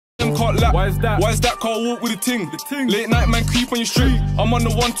man can't lap. Why is that? Why is that? Can't walk with a ting. Late night man creep on your street. I'm on the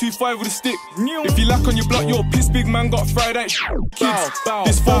 125 with a stick. If you lack on your block, you're a piss. Big man got fried out. Kids,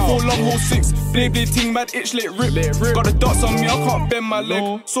 this 4-4 long hole 6. Blade ting mad itch, let rip. Got the dots on me, I can't bend my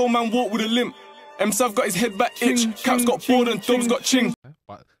leg. Soul man walk with a limp. AbzSav got his head back itch. Caps got bored and Dubs got ching.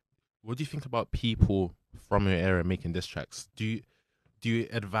 But what do you think about people from your area making diss tracks? Do you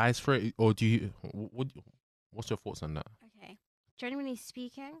advise for it, or do you? What's your thoughts on that? Okay, generally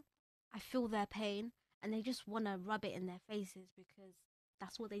speaking, I feel their pain, and they just want to rub it in their faces because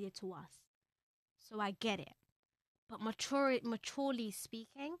that's what they did to us. So I get it, but maturely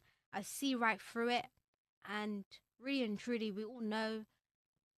speaking, I see right through it, and really and truly, we all know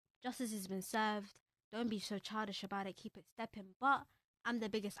justice has been served. Don't be so childish about it. Keep it stepping. But I'm the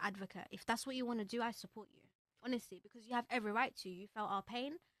biggest advocate. If that's what you want to do, I support you. Honestly, because you have every right to. You felt our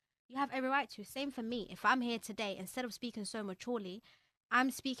pain. You have every right to. Same for me. If I'm here today, instead of speaking so maturely, I'm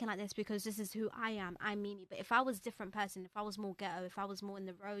speaking like this because this is who I am. I'm Mimi. But if I was a different person, if I was more ghetto, if I was more in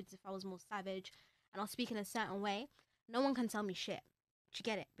the roads, if I was more savage, and I was speaking a certain way, no one can tell me shit. Do you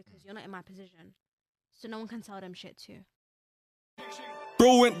get it? Because you're not in my position. So no one can tell them shit too.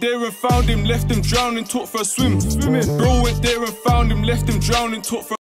 Bro went there and found him, left him drowning, took for a swim. Bro went there and found him, left him drowning, took for